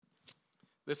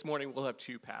This morning we'll have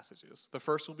two passages. The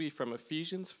first will be from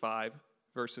Ephesians 5,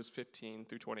 verses 15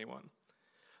 through 21.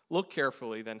 Look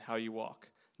carefully then how you walk,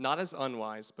 not as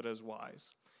unwise, but as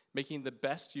wise, making the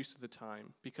best use of the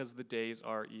time, because the days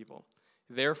are evil.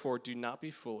 Therefore do not be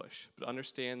foolish, but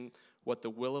understand what the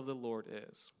will of the Lord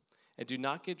is. And do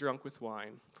not get drunk with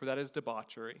wine, for that is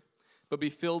debauchery, but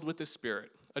be filled with the Spirit,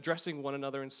 addressing one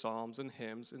another in psalms and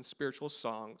hymns and spiritual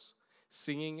songs,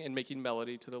 singing and making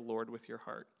melody to the Lord with your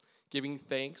heart, giving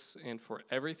thanks and for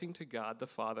everything to God the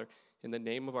Father in the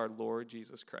name of our Lord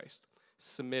Jesus Christ,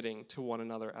 submitting to one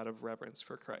another out of reverence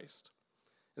for Christ.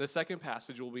 And the second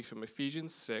passage will be from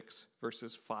Ephesians 6,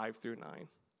 verses 5 through 9.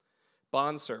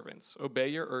 Bondservants, obey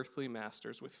your earthly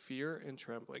masters with fear and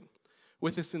trembling,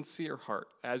 with a sincere heart,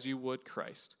 as you would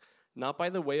Christ, not by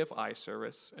the way of eye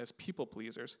service, as people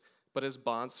pleasers, but as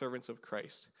bondservants of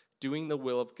Christ, doing the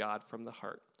will of God from the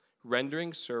heart,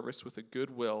 rendering service with a good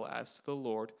will as to the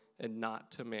Lord and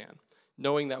not to man,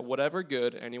 knowing that whatever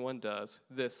good anyone does,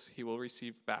 this he will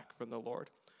receive back from the Lord,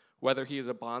 whether he is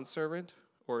a bondservant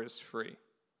or is free.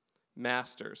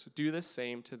 Masters, do the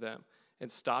same to them,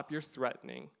 and stop your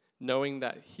threatening, knowing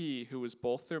that he who is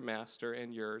both their master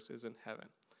and yours is in heaven,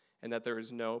 and that there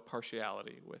is no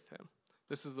partiality with him.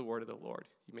 This is the word of the Lord.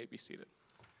 You may be seated.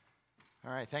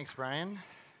 All right, thanks, Brian.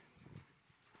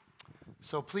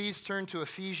 So please turn to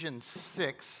Ephesians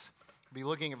 6. We'll be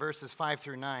looking at verses 5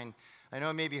 through 9. I know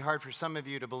it may be hard for some of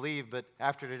you to believe, but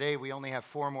after today, we only have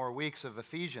 4 more weeks of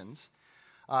Ephesians.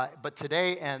 But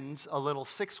today ends a little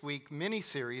 6-week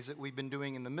mini-series that we've been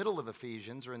doing in the middle of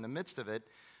Ephesians, or in the midst of it,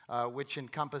 which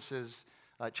encompasses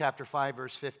chapter 5,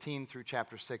 verse 15 through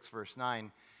chapter 6, verse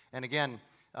 9. And again,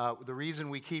 the reason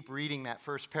we keep reading that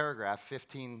first paragraph,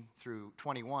 15 through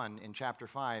 21 in chapter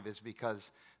 5, is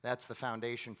because that's the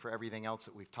foundation for everything else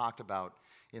that we've talked about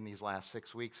in these last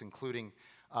 6 weeks, including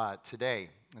today.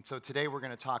 And so today we're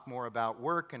going to talk more about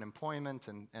work and employment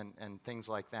and things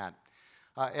like that.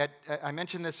 I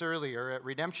mentioned this earlier. At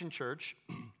Redemption Church,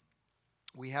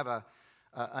 we have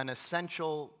an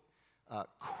essential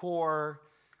core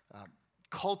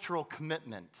cultural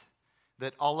commitment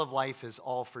that all of life is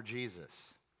all for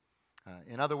Jesus.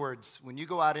 In other words, when you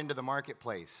go out into the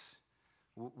marketplace,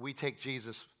 we take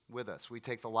Jesus with us. We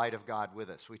take the light of God with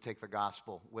us. We take the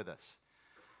gospel with us.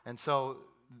 And so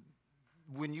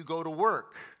when you go to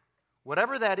work,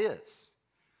 whatever that is,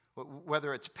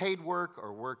 whether it's paid work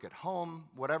or work at home,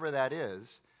 whatever that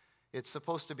is, it's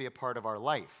supposed to be a part of our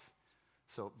life.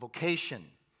 So vocation.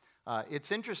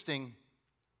 It's interesting,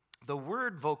 the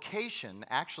word vocation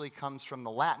actually comes from the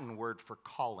Latin word for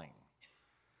calling.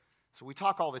 So we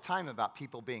talk all the time about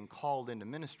people being called into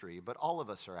ministry, but all of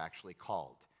us are actually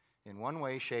called in one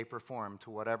way, shape, or form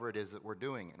to whatever it is that we're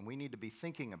doing, and we need to be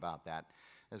thinking about that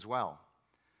as well.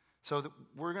 So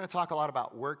we're going to talk a lot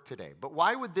about work today, but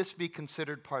why would this be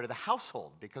considered part of the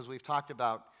household? Because we've talked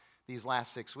about these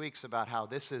last 6 weeks about how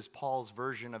this is Paul's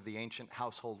version of the ancient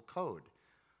household code.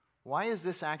 Why is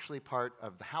this actually part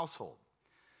of the household?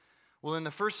 Well, in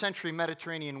the first century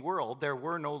Mediterranean world, there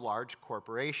were no large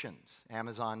corporations.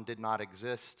 Amazon did not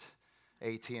exist.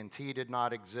 AT&T did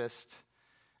not exist.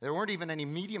 There weren't even any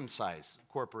medium-sized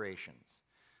corporations.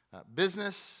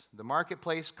 Business, the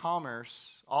marketplace, commerce,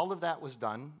 all of that was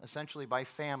done essentially by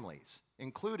families,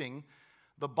 including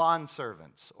the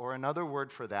bondservants, or another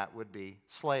word for that would be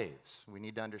slaves. We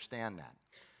need to understand that.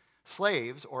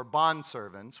 Slaves, or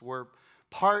bondservants, were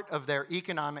part of their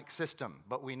economic system,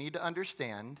 but we need to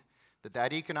understand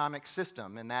that economic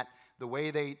system and that the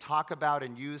way they talk about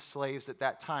and use slaves at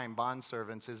that time,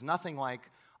 bondservants, is nothing like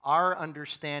our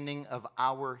understanding of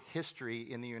our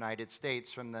history in the United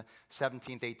States from the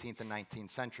 17th, 18th, and 19th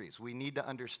centuries. We need to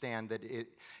understand that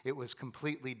it was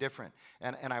completely different.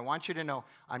 And I want you to know,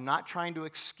 I'm not trying to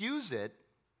excuse it.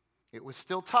 It was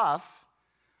still tough,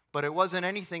 but it wasn't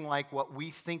anything like what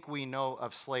we think we know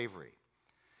of slavery.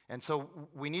 And so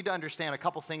we need to understand a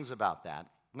couple things about that.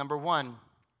 Number one,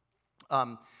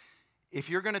 if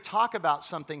you're going to talk about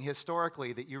something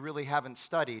historically that you really haven't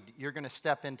studied, you're going to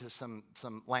step into some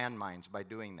landmines by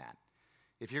doing that.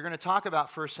 If you're going to talk about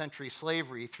first century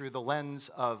slavery through the lens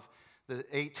of the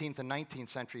 18th and 19th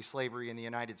century slavery in the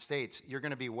United States, you're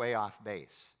going to be way off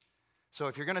base. So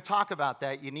if you're going to talk about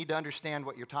that, you need to understand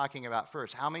what you're talking about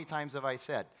first. How many times have I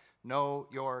said, know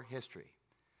your history?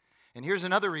 And here's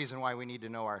another reason why we need to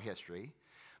know our history.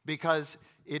 Because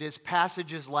it is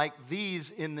passages like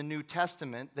these in the New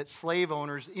Testament that slave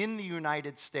owners in the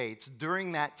United States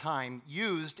during that time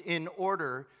used in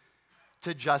order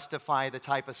to justify the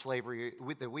type of slavery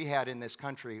that we had in this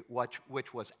country,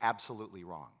 which was absolutely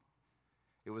wrong.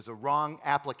 It was a wrong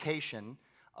application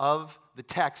of the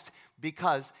text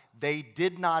because they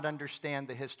did not understand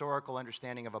the historical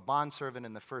understanding of a bondservant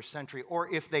in the first century,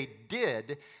 or if they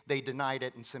did, they denied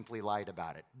it and simply lied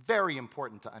about it. Very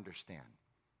important to understand.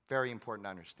 Very important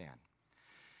to understand.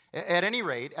 At any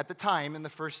rate, at the time, in the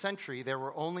first century, there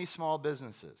were only small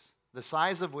businesses, the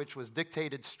size of which was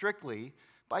dictated strictly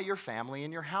by your family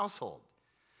and your household.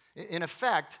 In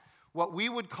effect, what we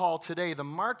would call today the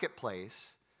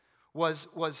marketplace was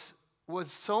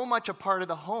so much a part of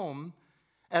the home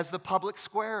as the public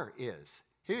square is.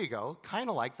 Here you go, kind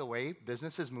of like the way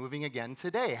business is moving again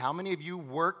today. How many of you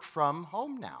work from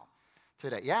home now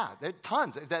today? Yeah, there are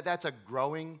tons. That's a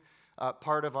growing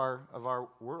part of our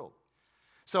world.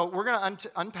 So we're going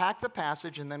to unpack the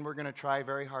passage, and then we're going to try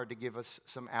very hard to give us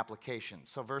some applications.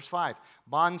 So verse 5,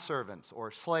 bondservants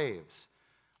or slaves,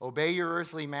 obey your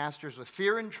earthly masters with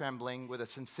fear and trembling, with a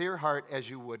sincere heart as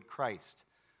you would Christ.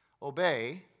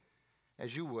 Obey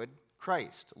as you would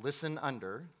Christ. Listen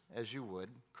under as you would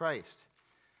Christ.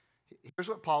 Here's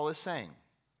what Paul is saying.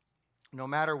 No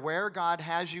matter where God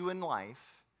has you in life,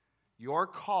 your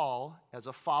call as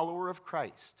a follower of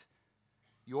Christ,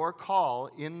 your call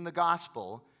in the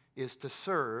gospel is to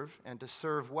serve and to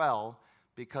serve well,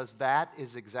 because that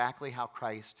is exactly how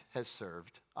Christ has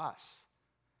served us.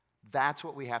 That's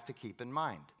what we have to keep in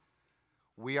mind.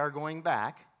 We are going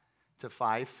back to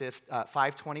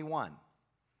 5:21.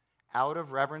 Out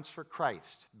of reverence for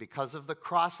Christ, because of the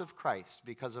cross of Christ,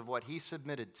 because of what he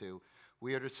submitted to,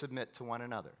 we are to submit to one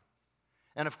another.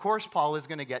 And of course, Paul is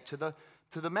going to get to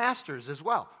the masters as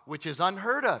well, which is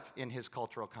unheard of in his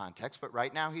cultural context, but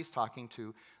right now he's talking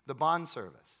to the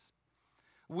bondservants.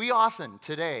 We often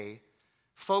today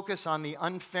focus on the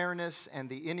unfairness and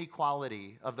the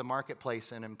inequality of the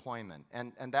marketplace and employment,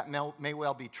 and that may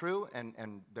well be true,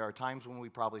 and there are times when we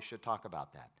probably should talk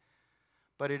about that.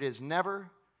 But it is never,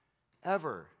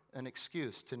 ever an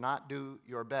excuse to not do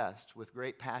your best with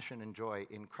great passion and joy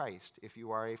in Christ if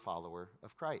you are a follower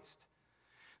of Christ.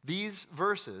 These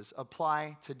verses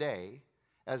apply today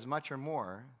as much or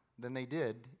more than they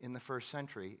did in the first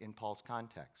century in Paul's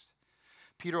context.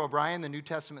 Peter O'Brien, the New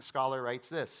Testament scholar, writes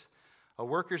this: a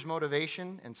worker's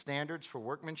motivation and standards for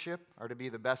workmanship are to be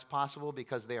the best possible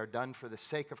because they are done for the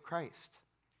sake of Christ.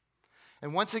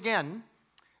 And once again,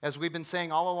 as we've been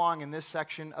saying all along in this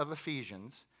section of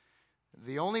Ephesians,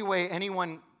 the only way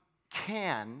anyone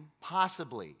can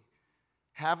possibly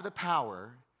have the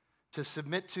power to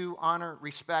submit to, honor,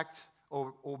 respect,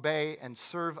 obey, and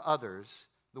serve others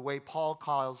the way Paul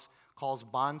calls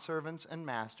bondservants and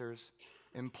masters,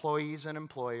 employees and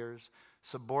employers,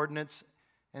 subordinates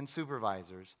and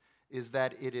supervisors, is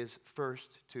that it is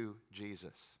first to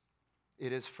Jesus.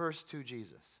 It is first to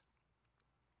Jesus.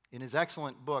 In his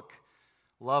excellent book,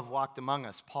 Love Walked Among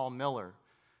Us, Paul Miller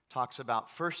talks about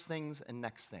first things and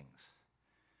next things.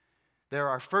 There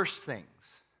are first things,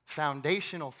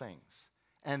 foundational things,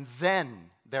 and then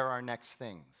there are next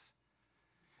things.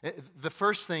 The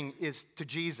first thing is to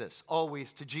Jesus,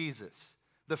 always to Jesus.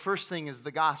 The first thing is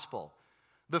the gospel.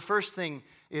 The first thing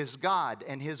is God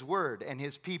and his word and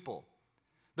his people.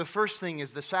 The first thing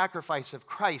is the sacrifice of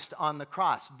Christ on the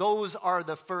cross. Those are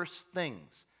the first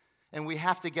things. And we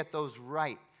have to get those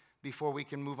right before we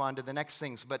can move on to the next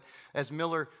things. But as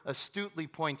Miller astutely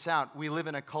points out, we live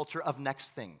in a culture of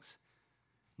next things.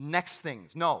 Next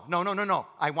things. No.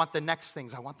 I want the next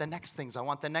things. I want the next things. I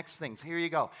want the next things. Here you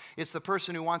go. It's the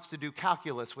person who wants to do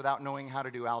calculus without knowing how to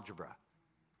do algebra.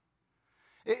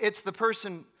 It's the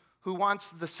person who wants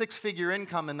the six-figure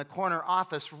income in the corner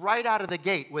office right out of the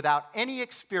gate without any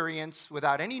experience,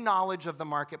 without any knowledge of the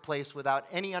marketplace, without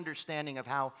any understanding of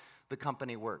how the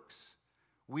company works.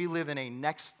 We live in a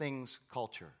next things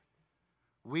culture.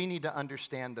 We need to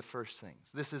understand the first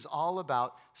things. This is all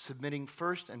about submitting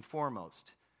first and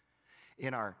foremost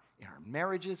in our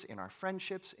marriages, in our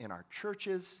friendships, in our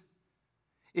churches,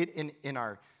 in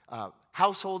our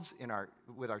households,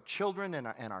 with our children and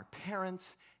our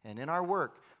parents, and in our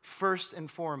work. First and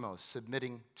foremost,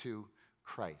 submitting to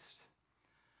Christ.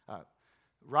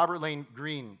 Robert Lane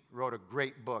Greene wrote a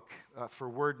great book for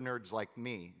word nerds like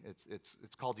me.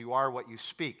 It's called You Are What You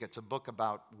Speak. It's a book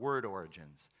about word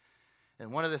origins.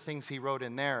 And one of the things he wrote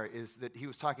in there is that he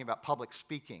was talking about public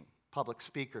speaking, public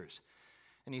speakers.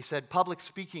 And he said, public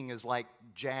speaking is like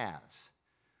jazz.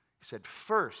 He said,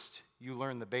 first you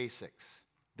learn the basics,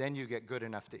 then you get good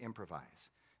enough to improvise.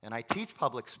 And I teach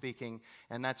public speaking,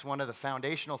 and that's one of the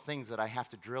foundational things that I have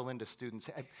to drill into students.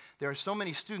 There are so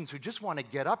many students who just want to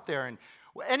get up there and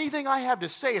anything I have to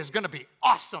say is going to be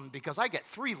awesome because I get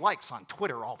 3 likes on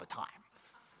Twitter all the time.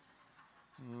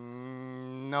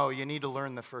 No, you need to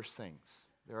learn the first things.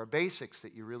 There are basics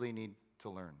that you really need to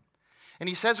learn. And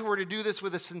he says we're to do this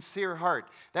with a sincere heart.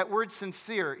 That word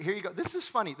sincere, here you go. This is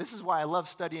funny. This is why I love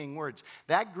studying words.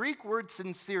 That Greek word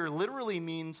sincere literally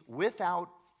means without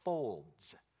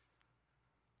folds.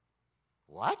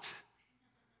 What?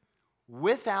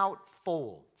 Without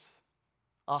folds.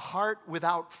 A heart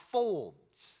without folds.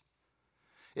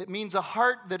 It means a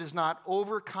heart that is not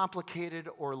overcomplicated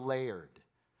or layered.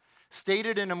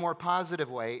 Stated in a more positive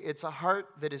way, it's a heart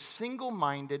that is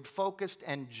single-minded, focused,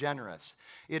 and generous.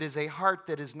 It is a heart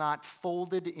that is not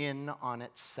folded in on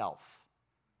itself.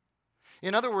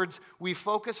 In other words, we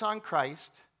focus on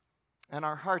Christ, and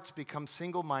our hearts become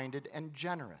single-minded and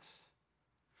generous.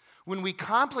 When we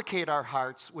complicate our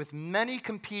hearts with many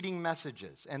competing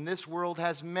messages, and this world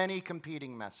has many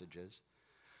competing messages,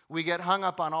 we get hung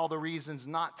up on all the reasons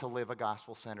not to live a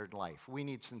gospel-centered life. We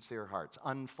need sincere hearts,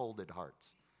 unfolded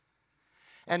hearts.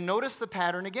 And notice the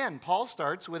pattern again. Paul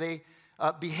starts with a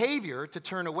behavior to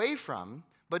turn away from,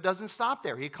 but doesn't stop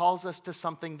there. He calls us to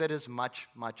something that is much,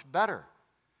 much better.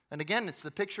 And again, it's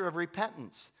the picture of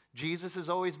repentance. Jesus is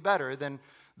always better than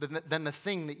the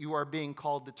thing that you are being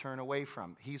called to turn away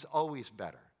from. He's always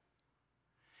better.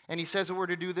 And he says that we're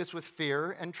to do this with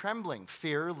fear and trembling.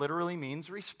 Fear literally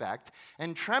means respect,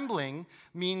 and trembling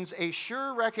means a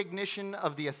sure recognition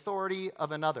of the authority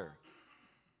of another.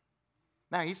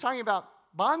 Now, he's talking about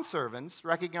bondservants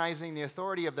recognizing the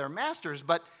authority of their masters,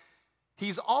 but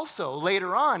he's also,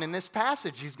 later on in this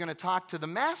passage, he's going to talk to the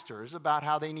masters about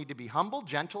how they need to be humble,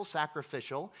 gentle,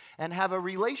 sacrificial, and have a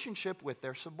relationship with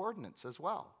their subordinates as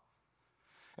well.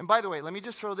 And by the way, let me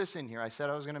just throw this in here. I said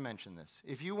I was going to mention this.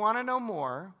 If you want to know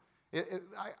more,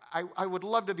 I would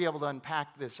love to be able to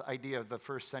unpack this idea of the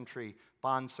first century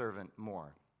bondservant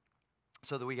more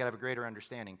so that we can have a greater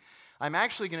understanding. I'm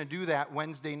actually going to do that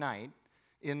Wednesday night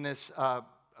in this.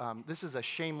 This is a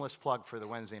shameless plug for the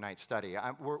Wednesday night study.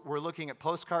 We're looking at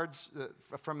postcards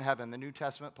from heaven, the New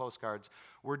Testament postcards.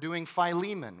 We're doing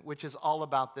Philemon, which is all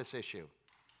about this issue.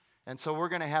 And so we're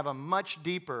going to have a much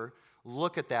deeper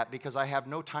look at that because I have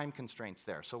no time constraints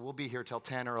there. So we'll be here till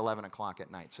 10 or 11 o'clock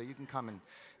at night. So you can come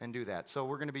and do that. So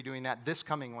we're going to be doing that this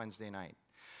coming Wednesday night.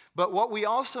 But what we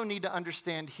also need to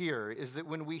understand here is that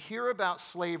when we hear about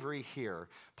slavery here,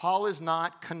 Paul is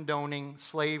not condoning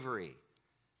slavery.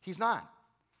 He's not.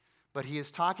 But he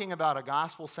is talking about a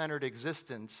gospel-centered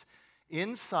existence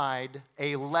inside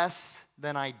a less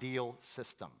than ideal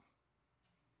system.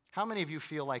 How many of you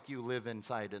feel like you live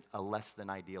inside a less than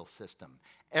ideal system?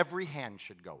 Every hand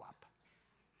should go up.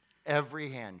 Every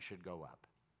hand should go up.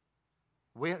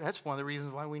 That's one of the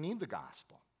reasons why we need the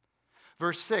gospel.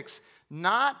 Verse 6,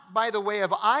 not by the way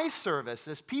of eye service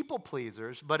as people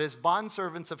pleasers, but as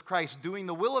bondservants of Christ, doing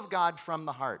the will of God from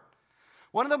the heart.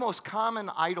 One of the most common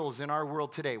idols in our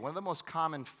world today, one of the most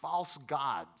common false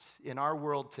gods in our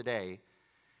world today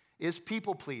is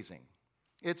people-pleasing.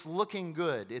 It's looking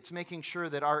good. It's making sure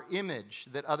that our image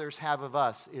that others have of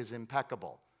us is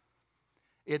impeccable.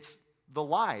 It's the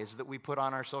lies that we put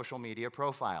on our social media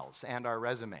profiles and our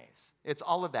resumes. It's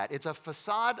all of that. It's a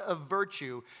facade of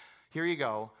virtue, here you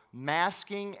go,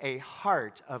 masking a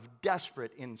heart of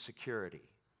desperate insecurity.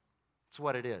 It's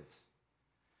what it is.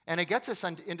 And it gets us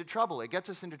into trouble. It gets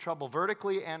us into trouble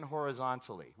vertically and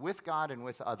horizontally, with God and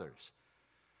with others.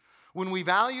 When we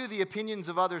value the opinions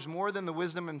of others more than the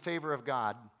wisdom and favor of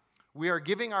God, we are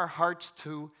giving our hearts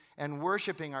to and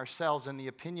worshiping ourselves and the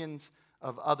opinions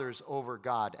of others over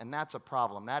God. And that's a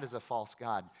problem. That is a false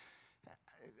God.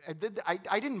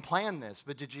 I didn't plan this,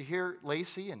 but did you hear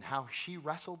Lacey and how she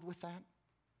wrestled with that?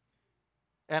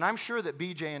 And I'm sure that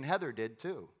BJ and Heather did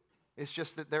too. It's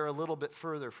just that they're a little bit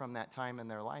further from that time in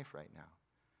their life right now.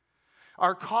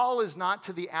 Our call is not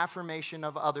to the affirmation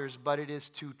of others, but it is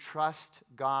to trust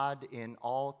God in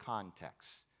all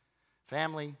contexts.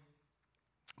 Family,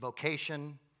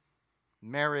 vocation,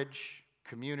 marriage,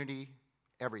 community,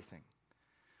 everything.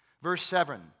 Verse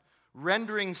 7,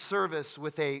 rendering service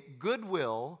with a good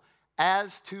will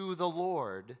as to the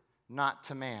Lord, not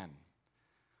to man.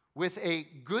 With a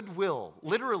good will,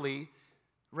 literally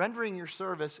rendering your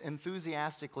service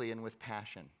enthusiastically and with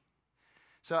passion.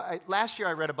 So last year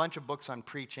I read a bunch of books on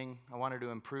preaching. I wanted to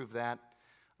improve that.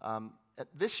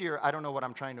 This year, I don't know what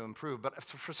I'm trying to improve, but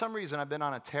for some reason I've been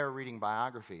on a tear reading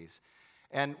biographies.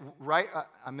 And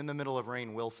I'm in the middle of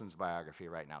Rainn Wilson's biography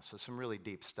right now, so some really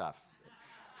deep stuff.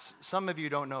 Some of you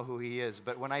don't know who he is,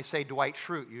 but when I say Dwight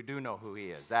Schrute, you do know who he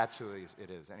is. That's who it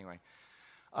is, anyway.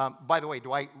 By the way,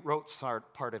 Dwight wrote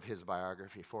part of his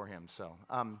biography for him. So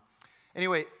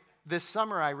anyway, this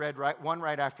summer I read one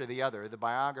right after the other, the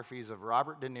biographies of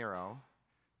Robert De Niro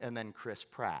and then Chris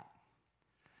Pratt.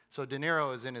 So De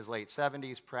Niro is in his late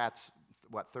 70s, Pratt's,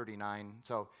 39.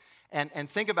 So, And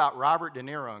think about Robert De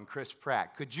Niro and Chris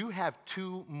Pratt. Could you have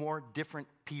two more different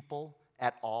people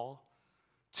at all?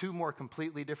 Two more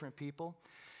completely different people?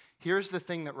 Here's the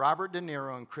thing that Robert De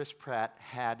Niro and Chris Pratt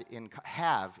have in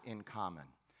common.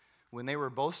 When they were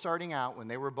both starting out, when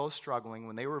they were both struggling,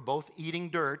 when they were both eating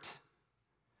dirt,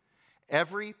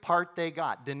 every part they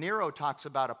got. De Niro talks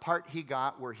about a part he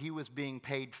got where he was being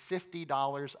paid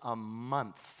 $50 a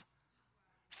month.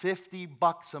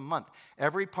 $50 a month.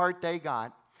 Every part they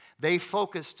got, they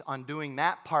focused on doing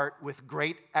that part with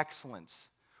great excellence,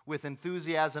 with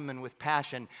enthusiasm and with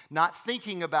passion, not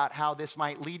thinking about how this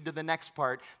might lead to the next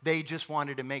part. They just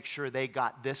wanted to make sure they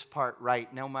got this part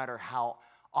right, no matter how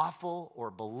awful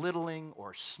or belittling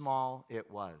or small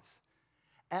it was.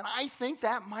 And I think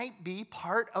that might be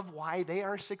part of why they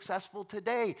are successful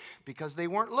today, because they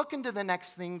weren't looking to the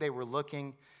next thing, they were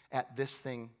looking at this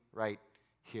thing right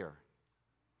here.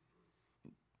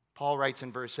 Paul writes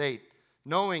in verse 8,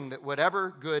 knowing that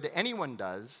whatever good anyone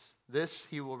does, this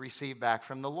he will receive back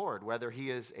from the Lord, whether he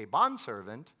is a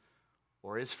bondservant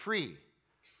or is free.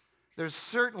 There's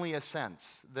certainly a sense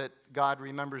that God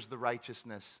remembers the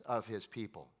righteousness of his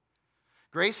people.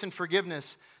 Grace and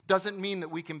forgiveness doesn't mean that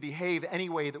we can behave any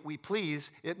way that we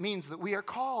please. It means that we are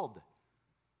called.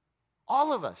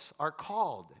 All of us are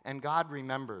called, and God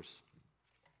remembers.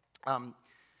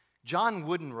 John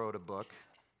Wooden wrote a book.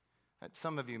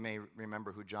 Some of you may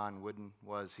remember who John Wooden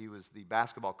was. He was the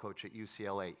basketball coach at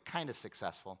UCLA, kind of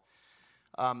successful.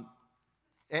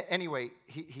 Anyway,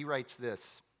 he writes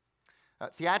this.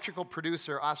 Theatrical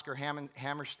producer Oscar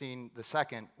Hammerstein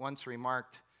II once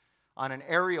remarked on an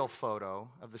aerial photo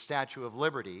of the Statue of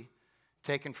Liberty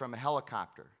taken from a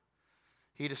helicopter.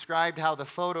 He described how the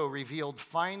photo revealed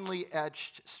finely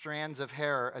etched strands of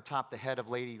hair atop the head of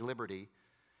Lady Liberty,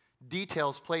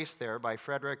 details placed there by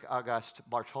Frederick August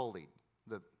Bartholdi,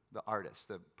 the artist,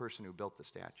 the person who built the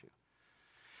statue.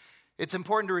 It's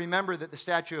important to remember that the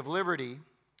Statue of Liberty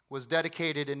was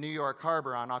dedicated in New York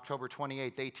Harbor on October 28,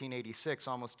 1886,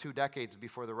 almost 2 decades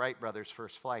before the Wright brothers'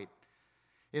 first flight.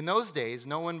 In those days,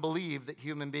 no one believed that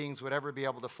human beings would ever be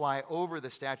able to fly over the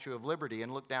Statue of Liberty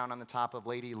and look down on the top of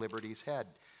Lady Liberty's head.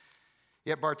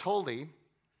 Yet Bartholdi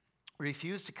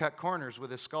refused to cut corners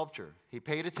with his sculpture. He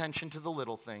paid attention to the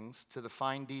little things, to the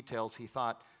fine details he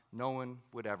thought no one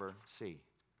would ever see.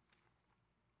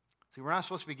 See, we're not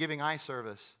supposed to be giving eye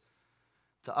service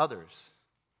to others,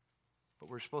 but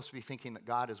we're supposed to be thinking that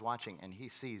God is watching and he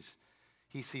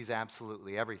sees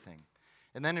absolutely everything.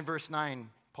 And then in verse 9,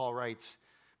 Paul writes,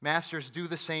 "Masters, do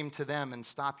the same to them and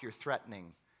stop your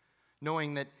threatening,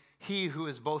 knowing that he who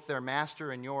is both their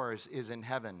master and yours is in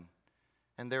heaven,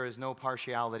 and there is no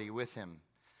partiality with him."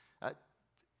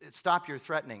 Stop your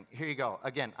threatening. Here you go.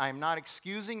 Again, I'm not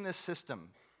excusing this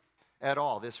system at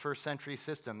all, this first century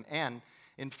system. And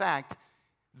in fact,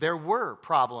 there were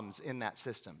problems in that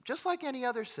system, just like any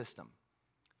other system.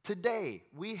 Today,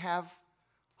 we have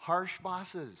harsh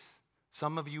bosses.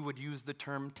 Some of you would use the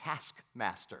term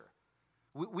taskmaster.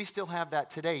 We still have that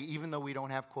today, even though we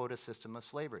don't have quota system of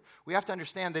slavery. We have to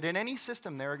understand that in any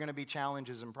system, there are going to be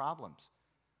challenges and problems.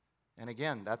 And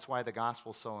again, that's why the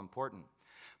gospel is so important.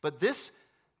 But this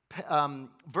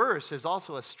verse is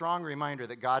also a strong reminder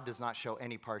that God does not show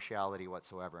any partiality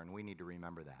whatsoever, and we need to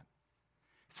remember that.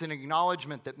 It's an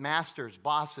acknowledgement that masters,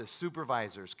 bosses,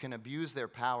 supervisors can abuse their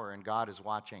power, and God is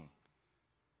watching.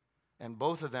 And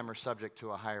both of them are subject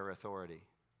to a higher authority.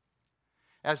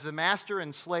 As the master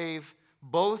and slave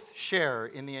both share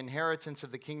in the inheritance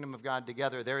of the kingdom of God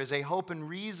together, there is a hope and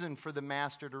reason for the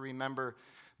master to remember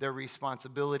their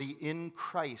responsibility in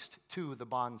Christ to the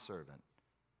bondservant,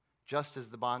 just as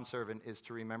the bondservant is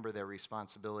to remember their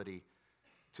responsibility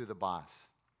to the boss.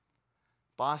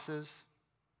 Bosses,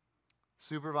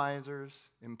 supervisors,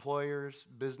 employers,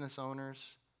 business owners,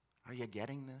 are you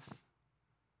getting this?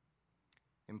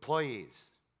 Employees,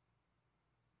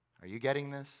 are you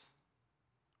getting this?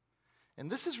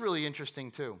 And this is really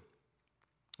interesting too.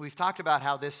 We've talked about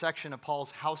how this section of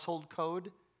Paul's household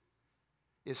code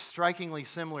is strikingly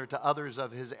similar to others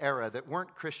of his era that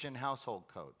weren't Christian household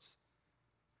codes.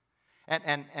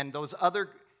 And those other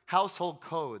household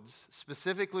codes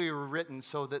specifically were written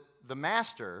so that the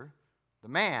master, the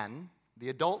man, the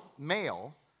adult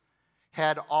male,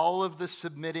 had all of the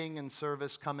submitting and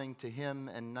service coming to him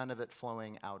and none of it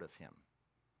flowing out of him.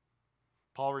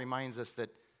 Paul reminds us that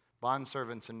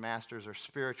bondservants and masters are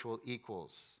spiritual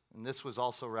equals, and this was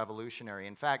also revolutionary.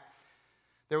 In fact,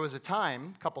 there was a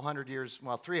time, a couple hundred years,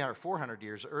 300 or 400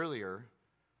 years earlier,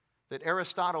 that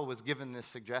Aristotle was given this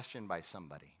suggestion by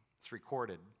somebody. It's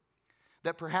recorded.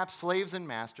 That perhaps slaves and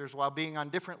masters, while being on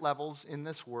different levels in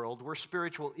this world, were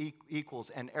spiritual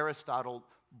equals, and Aristotle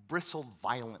bristled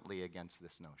violently against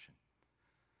this notion.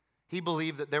 He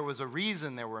believed that there was a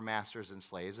reason there were masters and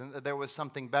slaves, and that there was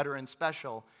something better and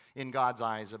special in God's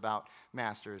eyes about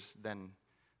masters than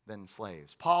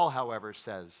slaves. Paul, however,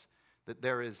 says that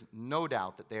there is no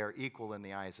doubt that they are equal in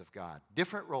the eyes of God.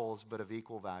 Different roles, but of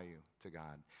equal value to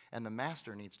God. And the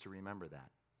master needs to remember that.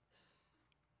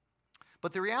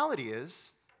 But the reality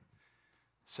is,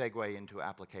 segue into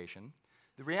application,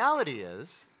 the reality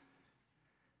is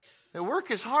that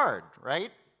work is hard,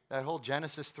 right? That whole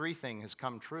Genesis 3 thing has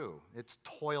come true. It's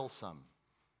toilsome.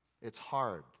 It's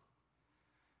hard.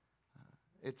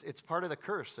 It's part of the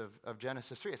curse of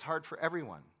Genesis 3. It's hard for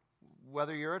everyone,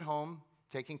 whether you're at home,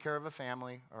 taking care of a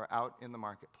family, or out in the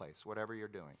marketplace, whatever you're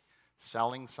doing,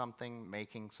 selling something,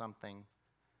 making something.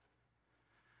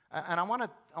 And I want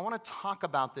to talk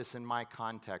about this in my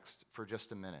context for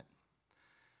just a minute.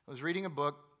 I was reading a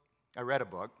book. I read a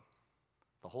book,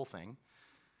 the whole thing.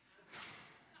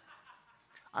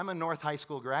 I'm a North High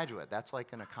School graduate. That's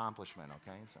like an accomplishment,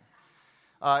 okay? So,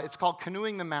 it's called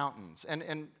Canoeing the Mountains.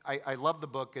 And I love the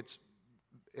book.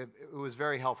 It was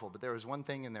very helpful. But there was one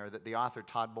thing in there that the author,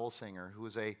 Todd Bolsinger, who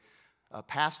was a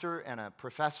pastor and a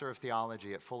professor of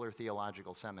theology at Fuller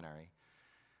Theological Seminary,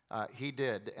 he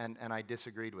did, and I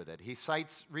disagreed with it. He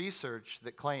cites research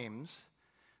that claims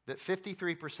that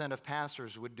 53% of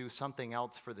pastors would do something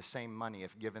else for the same money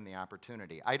if given the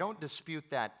opportunity. I don't dispute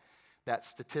that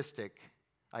statistic.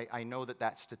 I know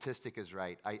that statistic is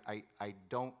right. I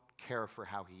don't care for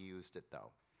how he used it,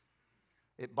 though.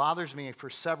 It bothers me for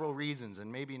several reasons,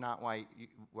 and maybe not why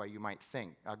you might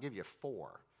think. I'll give you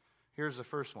 4. Here's the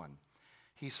first one.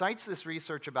 He cites this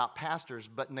research about pastors,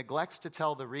 but neglects to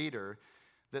tell the reader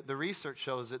that the research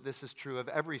shows that this is true of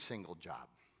every single job.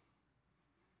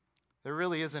 There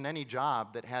really isn't any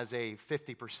job that has a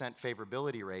 50%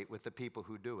 favorability rate with the people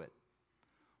who do it.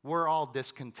 We're all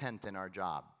discontent in our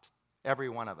jobs. Every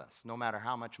one of us, no matter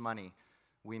how much money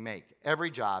we make. Every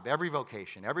job, every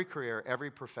vocation, every career, every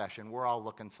profession, we're all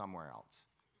looking somewhere else.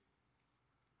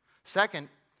 Second,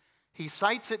 he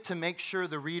cites it to make sure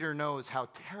the reader knows how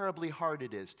terribly hard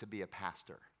it is to be a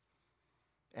pastor.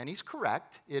 And he's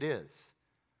correct, it is.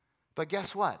 But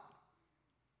guess what?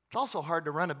 It's also hard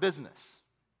to run a business.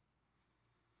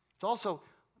 It's also,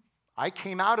 I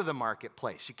came out of the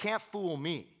marketplace. You can't fool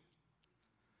me.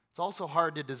 It's also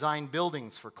hard to design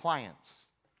buildings for clients.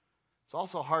 It's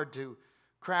also hard to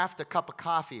craft a cup of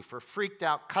coffee for freaked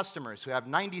out customers who have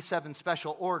 97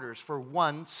 special orders for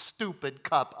one stupid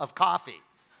cup of coffee.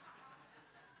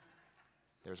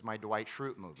 There's my Dwight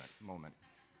Schrute moment.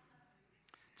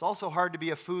 It's also hard to be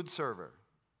a food server.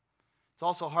 It's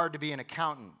also hard to be an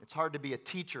accountant. It's hard to be a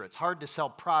teacher. It's hard to sell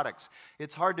products.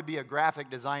 It's hard to be a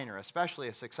graphic designer, especially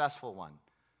a successful one.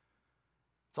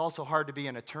 It's also hard to be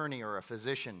an attorney or a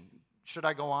physician. Should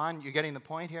I go on? You getting the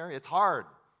point here? It's hard.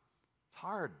 It's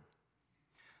hard.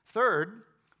 Third,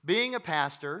 being a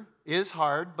pastor is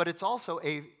hard, but it's also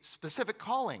a specific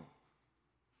calling.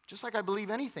 Just like I believe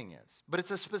anything is. But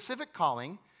it's a specific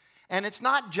calling, and it's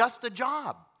not just a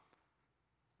job.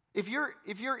 If you're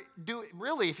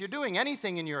doing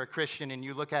anything and you're a Christian and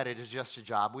you look at it as just a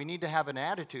job, we need to have an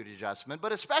attitude adjustment.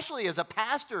 But especially as a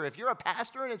pastor, if you're a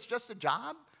pastor and it's just a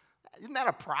job, isn't that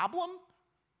a problem?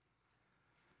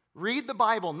 Read the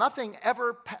Bible. Nothing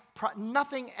ever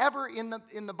in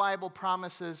the Bible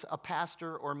promises a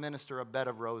pastor or minister a bed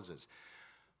of roses.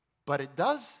 But it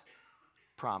does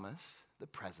promise the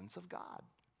presence of God.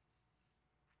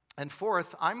 And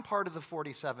fourth, I'm part of the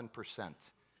 47%.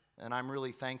 And I'm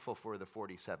really thankful for the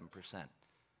 47%.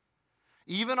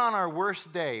 Even on our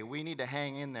worst day, we need to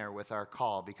hang in there with our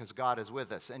call because God is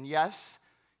with us. And yes,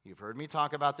 you've heard me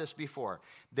talk about this before.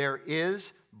 There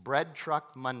is Bread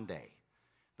Truck Monday.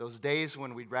 Those days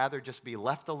when we'd rather just be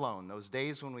left alone. Those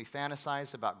days when we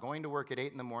fantasize about going to work at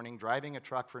 8 in the morning, driving a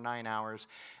truck for 9 hours,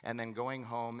 and then going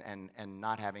home and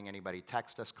not having anybody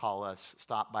text us, call us,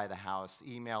 stop by the house,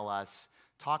 email us,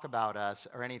 talk about us,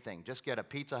 or anything. Just get a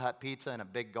Pizza Hut pizza and a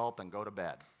big gulp and go to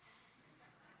bed.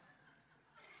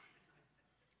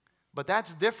 But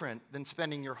that's different than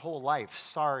spending your whole life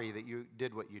sorry that you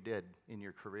did what you did in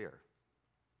your career.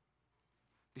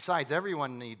 Besides,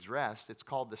 everyone needs rest. It's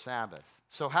called the Sabbath.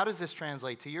 So how does this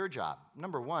translate to your job?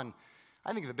 Number one,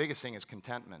 I think the biggest thing is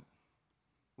contentment.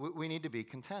 We need to be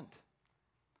content.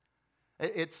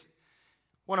 It's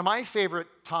one of my favorite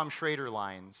Tom Schrader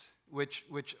lines, which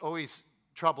always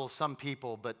troubles some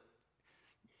people, but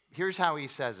here's how he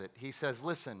says it. He says,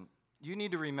 listen, you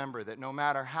need to remember that no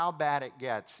matter how bad it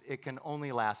gets, it can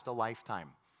only last a lifetime.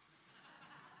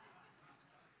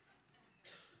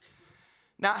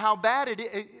 Now, how bad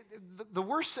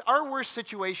our worst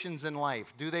situations in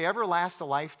life, do they ever last a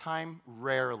lifetime?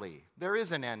 Rarely. There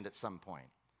is an end at some point.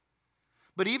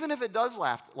 But even if it does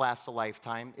last a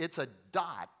lifetime, it's a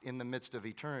dot in the midst of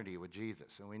eternity with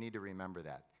Jesus, and we need to remember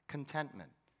that. Contentment.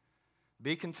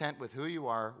 Be content with who you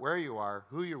are, where you are,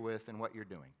 who you're with, and what you're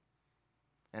doing.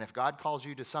 And if God calls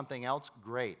you to something else,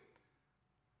 great.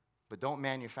 But don't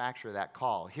manufacture that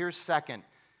call. Here's second.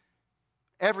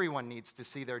 Everyone needs to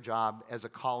see their job as a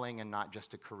calling and not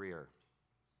just a career.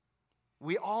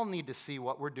 We all need to see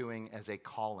what we're doing as a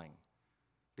calling,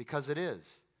 because it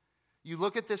is. You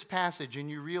look at this passage and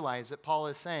you realize that Paul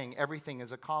is saying everything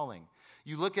is a calling.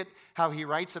 You look at how he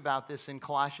writes about this in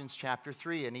Colossians chapter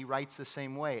 3, and he writes the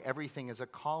same way. Everything is a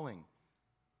calling.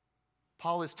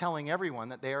 Paul is telling everyone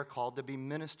that they are called to be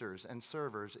ministers and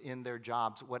servers in their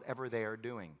jobs, whatever they are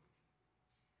doing.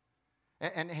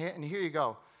 And here you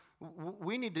go.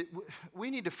 We need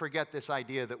to forget this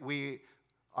idea that we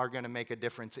are going to make a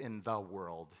difference in the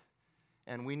world.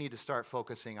 And we need to start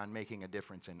focusing on making a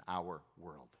difference in our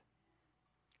world.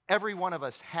 Every one of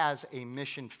us has a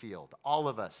mission field, all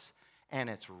of us, and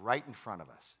it's right in front of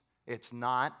us. It's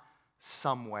not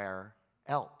somewhere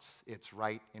else. It's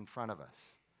right in front of us.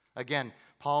 Again,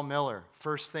 Paul Miller,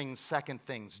 first things, second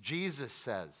things. Jesus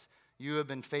says, you have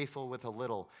been faithful with a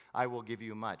little, I will give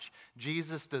you much.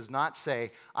 Jesus does not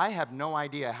say, I have no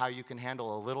idea how you can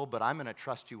handle a little, but I'm going to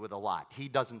trust you with a lot. He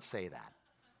doesn't say that.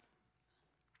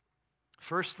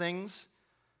 First things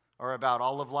are about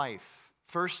all of life.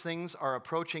 First things are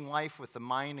approaching life with the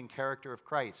mind and character of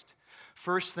Christ.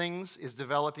 First things is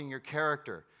developing your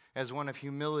character as one of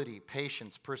humility,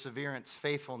 patience, perseverance,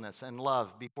 faithfulness, and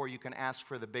love before you can ask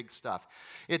for the big stuff.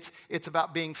 It's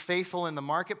about being faithful in the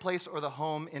marketplace or the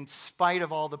home in spite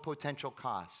of all the potential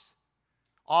costs.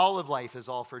 All of life is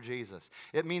all for Jesus.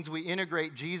 It means we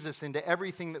integrate Jesus into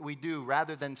everything that we do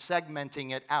rather than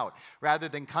segmenting it out. Rather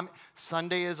than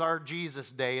Sunday is our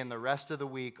Jesus day and the rest of the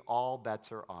week, all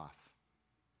bets are off.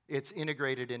 It's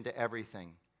integrated into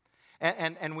everything.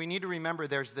 And we need to remember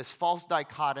there's this false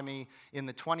dichotomy in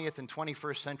the 20th and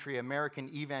 21st century American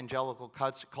evangelical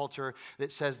culture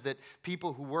that says that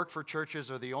people who work for churches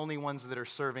are the only ones that are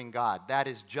serving God. That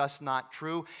is just not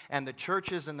true. And the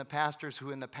churches and the pastors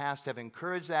who in the past have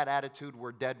encouraged that attitude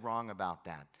were dead wrong about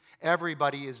that.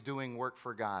 Everybody is doing work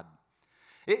for God.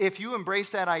 If you embrace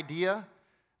that idea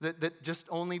that just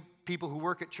only people who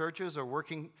work at churches are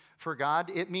working for God,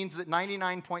 it means that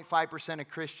 99.5% of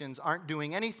Christians aren't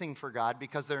doing anything for God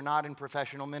because they're not in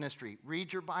professional ministry.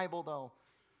 Read your Bible, though.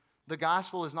 The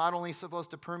gospel is not only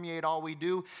supposed to permeate all we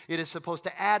do, it is supposed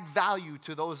to add value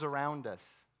to those around us,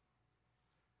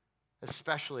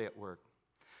 especially at work.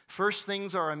 First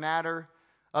things are a matter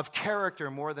of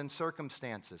character more than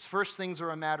circumstances. First things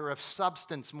are a matter of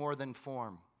substance more than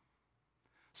form.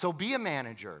 So be a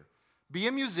manager. Be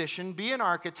a musician, be an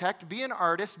architect, be an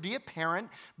artist, be a parent,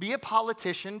 be a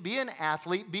politician, be an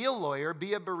athlete, be a lawyer,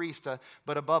 be a barista,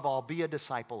 but above all, be a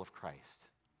disciple of Christ.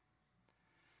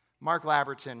 Mark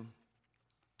Labberton,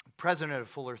 president of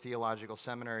Fuller Theological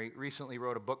Seminary, recently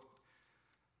wrote a book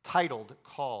titled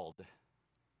Called.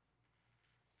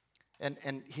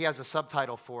 And he has a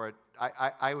subtitle for it.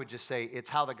 I would just say it's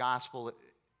how the gospel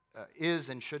is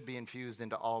and should be infused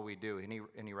into all we do.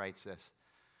 And he writes this.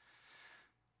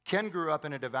 Ken grew up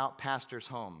in a devout pastor's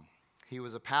home. He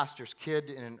was a pastor's kid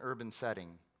in an urban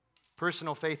setting.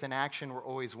 Personal faith and action were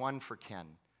always one for Ken.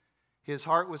 His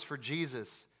heart was for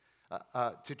Jesus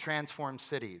to transform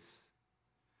cities.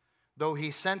 Though he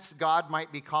sensed God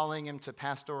might be calling him to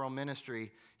pastoral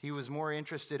ministry, he was more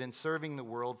interested in serving the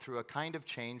world through a kind of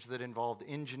change that involved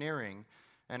engineering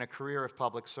and a career of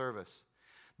public service,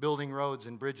 building roads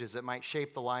and bridges that might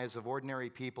shape the lives of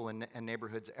ordinary people and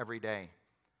neighborhoods every day.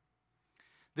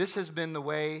 This has been the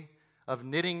way of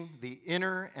knitting the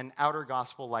inner and outer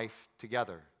gospel life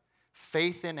together.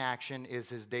 Faith in action is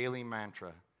his daily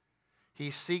mantra.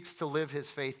 He seeks to live his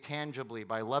faith tangibly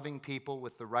by loving people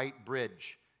with the right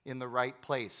bridge, in the right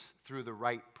place, through the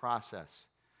right process.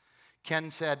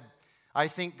 Ken said, I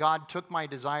think God took my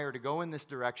desire to go in this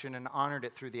direction and honored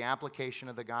it through the application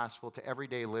of the gospel to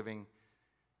everyday living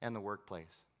and the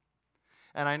workplace.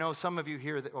 And I know some of you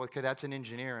hear that, okay, that's an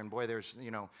engineer, and boy, there's,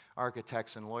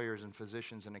 architects and lawyers and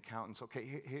physicians and accountants.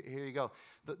 Okay, here you go.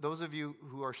 Those of you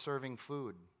who are serving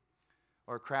food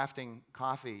or crafting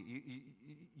coffee,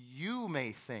 you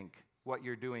may think what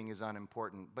you're doing is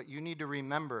unimportant, but you need to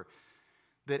remember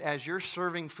that as you're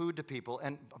serving food to people,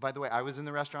 and by the way, I was in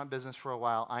the restaurant business for a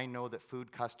while, I know that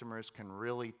food customers can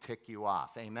really tick you off.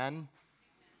 Amen?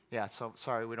 Yeah, so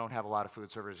sorry, we don't have a lot of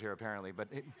food servers here apparently, but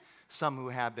some who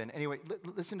have been. Anyway,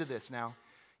 listen to this now.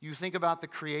 You think about the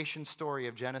creation story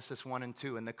of Genesis 1 and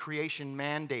 2 and the creation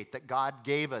mandate that God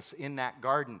gave us in that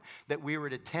garden, that we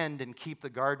were to tend and keep the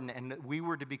garden and that we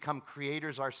were to become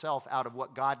creators ourselves out of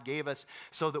what God gave us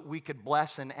so that we could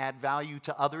bless and add value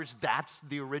to others. That's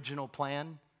the original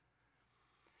plan.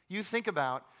 You think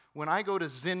about when I go to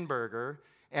Zinburger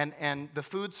and the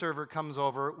food server comes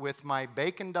over with my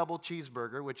bacon double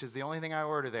cheeseburger, which is the only thing I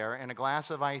order there, and a glass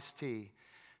of iced tea.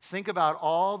 Think about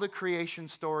all the creation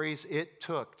stories it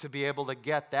took to be able to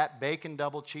get that bacon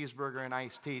double cheeseburger and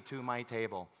iced tea to my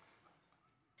table.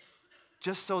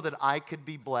 Just so that I could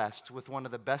be blessed with one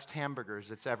of the best hamburgers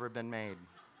that's ever been made.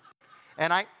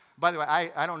 And by the way,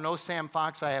 I don't know Sam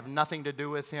Fox. I have nothing to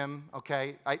do with him,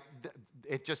 okay?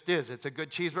 It just is. It's a good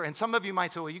cheeseburger. And some of you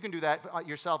might say, well, you can do that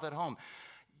yourself at home.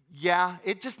 Yeah,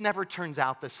 it just never turns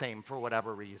out the same for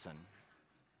whatever reason.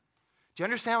 Do you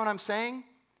understand what I'm saying?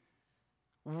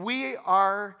 We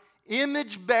are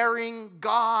image-bearing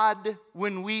God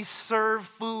when we serve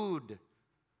food,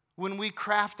 when we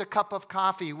craft a cup of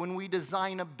coffee, when we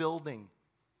design a building,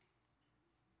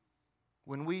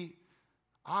 when we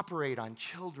operate on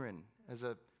children as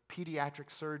a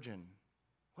pediatric surgeon.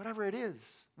 Whatever it is,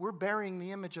 we're bearing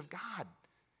the image of God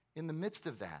in the midst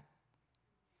of that.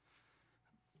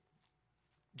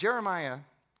 Jeremiah,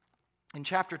 in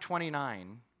chapter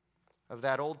 29 of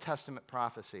that Old Testament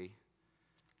prophecy,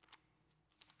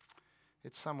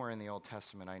 it's somewhere in the Old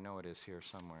Testament. I know it is here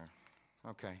somewhere.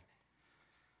 Okay.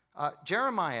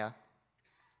 Jeremiah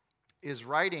is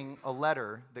writing a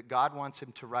letter that God wants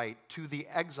him to write to the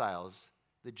exiles,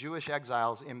 the Jewish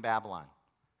exiles in Babylon.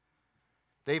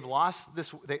 They've lost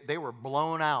this, they were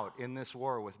blown out in this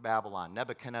war with Babylon.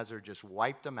 Nebuchadnezzar just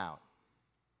wiped them out.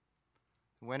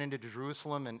 Went into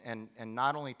Jerusalem and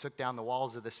not only took down the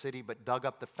walls of the city, but dug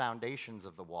up the foundations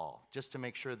of the wall, just to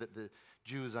make sure that the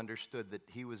Jews understood that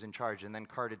he was in charge, and then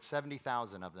carted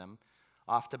 70,000 of them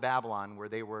off to Babylon, where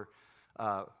they were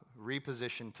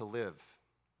repositioned to live.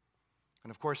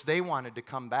 And of course, they wanted to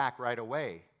come back right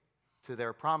away to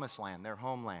their promised land, their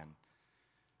homeland.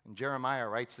 And Jeremiah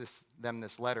writes them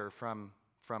this letter from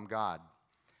God.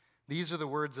 These are the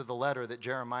words of the letter that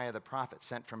Jeremiah the prophet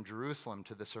sent from Jerusalem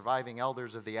to the surviving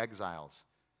elders of the exiles.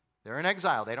 They're in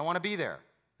exile. They don't want to be there.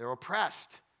 They're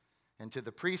oppressed. And to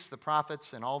the priests, the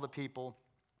prophets, and all the people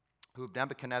who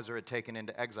Nebuchadnezzar had taken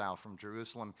into exile from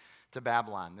Jerusalem to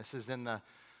Babylon. This is in the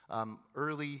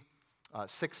early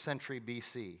 6th century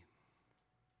BC.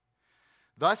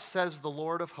 Thus says the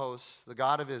Lord of hosts, the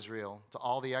God of Israel, to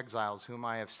all the exiles whom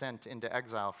I have sent into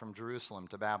exile from Jerusalem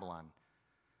to Babylon.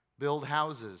 Build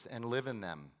houses and live in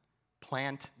them.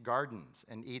 Plant gardens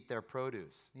and eat their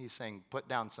produce. He's saying, put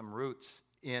down some roots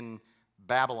in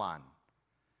Babylon.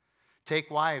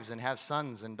 Take wives and have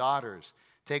sons and daughters.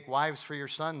 Take wives for your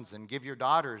sons and give your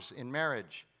daughters in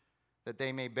marriage, that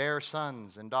they may bear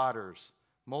sons and daughters.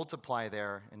 Multiply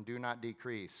there and do not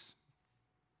decrease.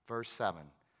 Verse 7.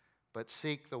 But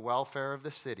seek the welfare of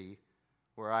the city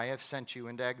where I have sent you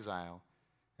into exile,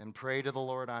 and pray to the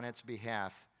Lord on its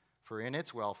behalf, for in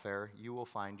its welfare you will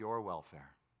find your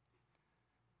welfare.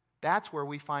 That's where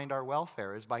we find our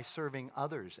welfare, is by serving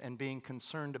others and being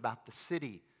concerned about the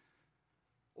city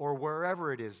or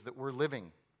wherever it is that we're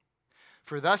living.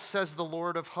 For thus says the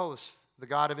Lord of hosts, the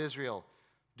God of Israel,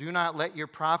 do not let your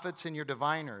prophets and your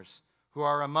diviners who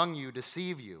are among you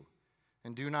deceive you,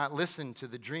 and do not listen to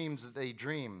the dreams that they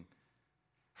dream.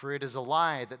 For it is a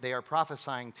lie that they are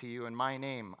prophesying to you in my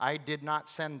name. I did not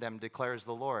send them, declares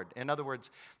the Lord. In other words,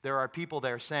 there are people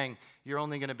there saying, you're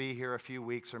only going to be here a few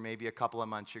weeks or maybe a couple of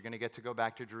months. You're going to get to go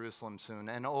back to Jerusalem soon.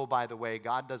 And oh, by the way,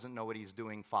 God doesn't know what he's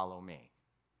doing. Follow me.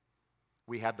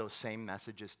 We have those same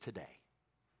messages today.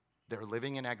 They're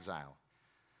living in exile.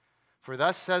 For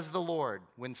thus says the Lord,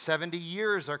 when 70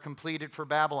 years are completed for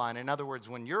Babylon, in other words,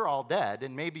 when you're all dead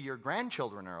and maybe your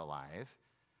grandchildren are alive,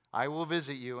 I will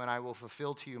visit you, and I will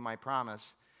fulfill to you my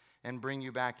promise and bring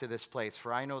you back to this place.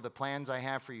 For I know the plans I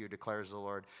have for you, declares the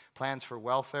Lord, plans for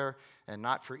welfare and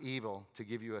not for evil, to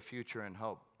give you a future and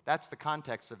hope. That's the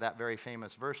context of that very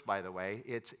famous verse, by the way.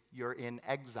 It's, you're in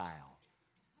exile.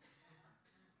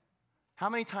 How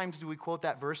many times do we quote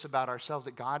that verse about ourselves,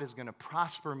 that God is going to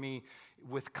prosper me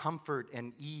with comfort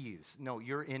and ease? No,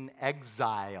 you're in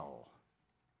exile.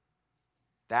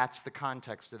 That's the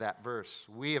context of that verse.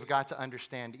 We have got to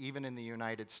understand, even in the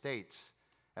United States,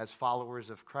 as followers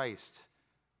of Christ,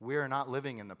 we are not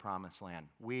living in the promised land.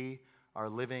 We are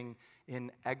living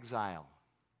in exile.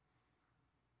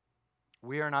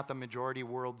 We are not the majority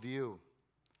worldview.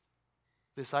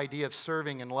 This idea of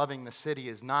serving and loving the city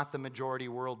is not the majority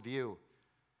worldview.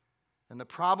 And the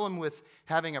problem with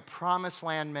having a promised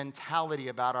land mentality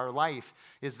about our life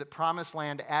is that promised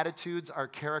land attitudes are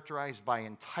characterized by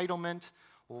entitlement,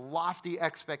 lofty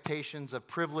expectations of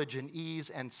privilege and ease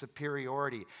and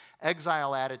superiority.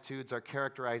 Exile attitudes are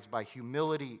characterized by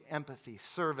humility, empathy,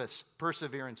 service,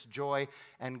 perseverance, joy,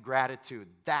 and gratitude.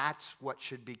 That's what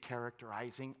should be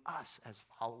characterizing us as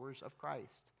followers of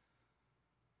Christ.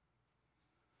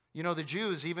 You know, the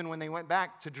Jews, even when they went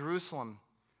back to Jerusalem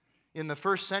in the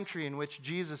first century in which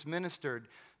Jesus ministered,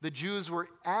 the Jews were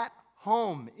at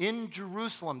home in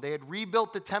Jerusalem. They had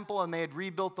rebuilt the temple and they had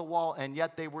rebuilt the wall, and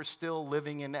yet they were still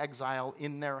living in exile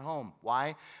in their home.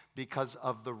 Why? Because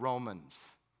of the Romans.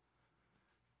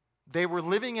 They were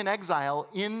living in exile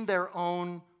in their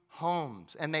own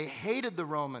homes, and they hated the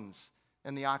Romans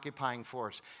and the occupying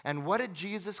force. And what did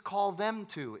Jesus call them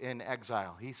to in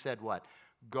exile? He said what?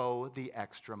 Go the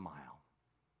extra mile.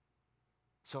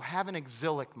 So have an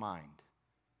exilic mind,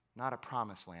 not a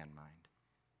promised land mind.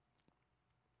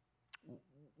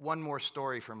 One more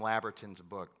story from Labberton's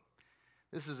book.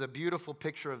 This is a beautiful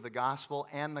picture of the gospel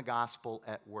and the gospel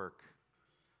at work.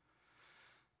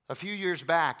 A few years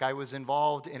back, I was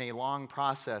involved in a long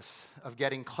process of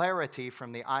getting clarity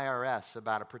from the IRS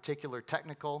about a particular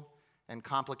technical and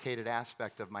complicated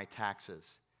aspect of my taxes.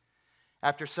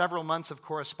 After several months of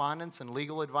correspondence and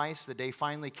legal advice, the day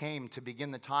finally came to begin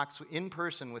the talks in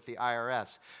person with the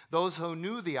IRS. Those who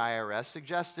knew the IRS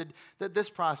suggested that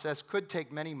this process could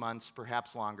take many months,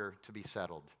 perhaps longer, to be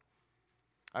settled.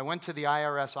 I went to the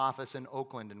IRS office in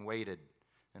Oakland and waited,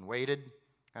 and waited,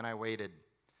 and I waited.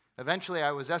 Eventually,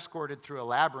 I was escorted through a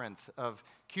labyrinth of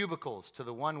cubicles to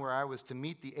the one where I was to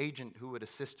meet the agent who would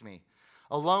assist me.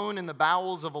 Alone in the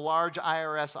bowels of a large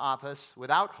IRS office,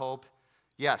 without hope,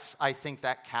 yes, I think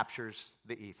that captures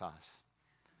the ethos.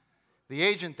 The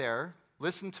agent there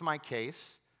listened to my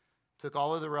case, took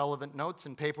all of the relevant notes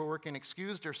and paperwork, and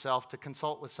excused herself to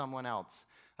consult with someone else.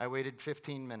 I waited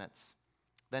 15 minutes,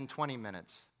 then 20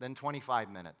 minutes, then 25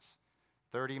 minutes,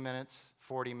 30 minutes,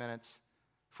 40 minutes,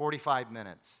 45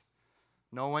 minutes.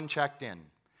 No one checked in.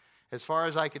 As far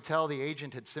as I could tell, the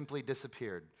agent had simply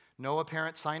disappeared. No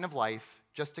apparent sign of life,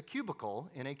 just a cubicle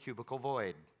in a cubicle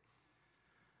void.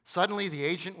 Suddenly, the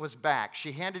agent was back.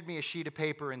 She handed me a sheet of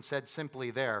paper and said simply,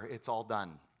 "There, it's all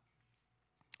done."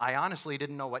 I honestly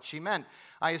didn't know what she meant.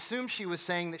 I assumed she was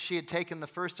saying that she had taken the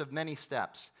first of many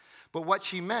steps. But what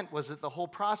she meant was that the whole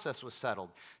process was settled.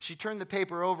 She turned the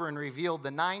paper over and revealed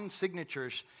the 9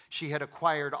 signatures she had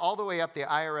acquired all the way up the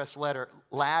IRS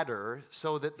ladder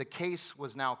so that the case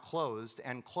was now closed,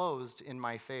 and closed in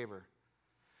my favor.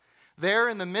 There,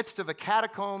 in the midst of a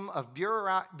catacomb of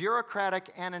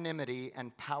bureaucratic anonymity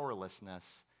and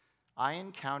powerlessness, I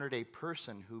encountered a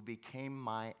person who became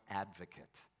my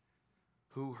advocate,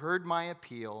 who heard my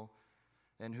appeal,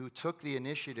 and who took the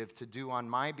initiative to do on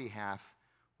my behalf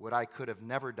what I could have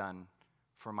never done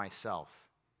for myself.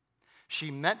 She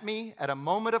met me at a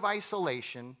moment of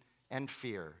isolation and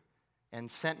fear and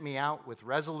sent me out with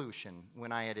resolution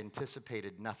when I had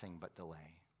anticipated nothing but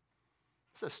delay.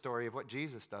 It's a story of what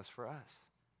Jesus does for us.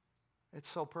 It's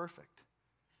so perfect.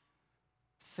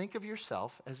 Think of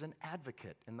yourself as an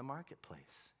advocate in the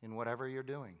marketplace, in whatever you're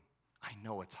doing. I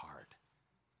know it's hard,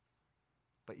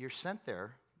 but you're sent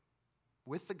there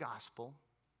with the gospel,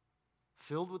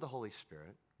 filled with the Holy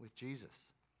Spirit, with Jesus.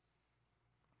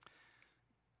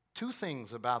 2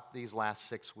 things about these last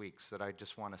 6 weeks that I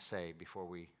just want to say before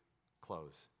we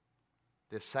close.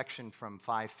 This section from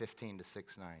 5:15 to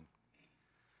 6:9.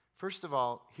 First of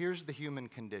all, here's the human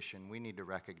condition. We need to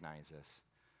recognize this.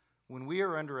 When we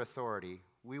are under authority,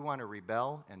 we want to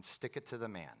rebel and stick it to the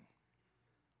man.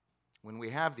 When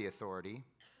we have the authority,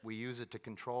 we use it to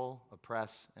control,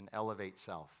 oppress, and elevate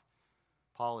self.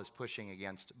 Paul is pushing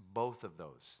against both of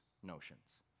those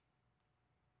notions.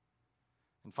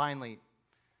 And finally,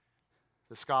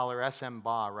 the scholar S.M.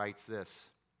 Baugh writes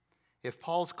this: if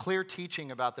Paul's clear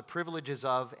teaching about the privileges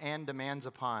of and demands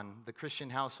upon the Christian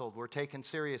household were taken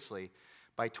seriously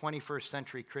by 21st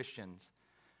century Christians,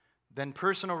 then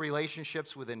personal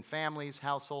relationships within families,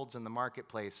 households, and the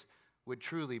marketplace would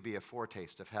truly be a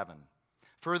foretaste of heaven.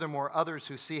 Furthermore, others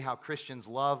who see how Christians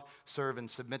love, serve, and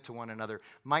submit to one another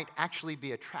might actually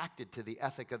be attracted to the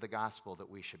ethic of the gospel that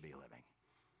we should be living.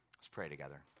 Let's pray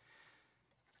together.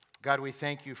 God, we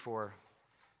thank you for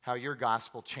how your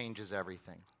gospel changes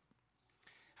everything.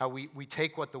 How we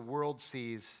take what the world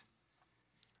sees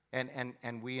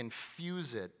and we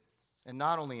infuse it, and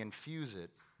not only infuse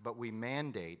it, but we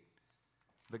mandate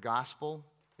the gospel,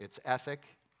 its ethic,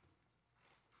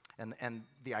 and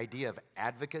the idea of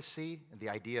advocacy, and the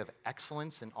idea of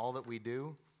excellence in all that we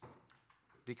do,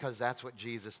 because that's what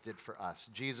Jesus did for us.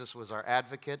 Jesus was our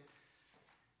advocate,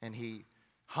 and he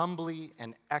humbly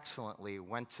and excellently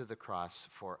went to the cross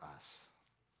for us.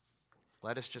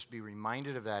 Let us just be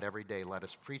reminded of that every day. Let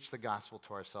us preach the gospel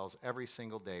to ourselves every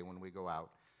single day when we go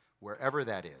out, wherever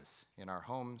that is, in our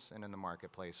homes and in the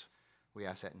marketplace. We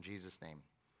ask that in Jesus' name.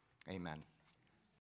 Amen.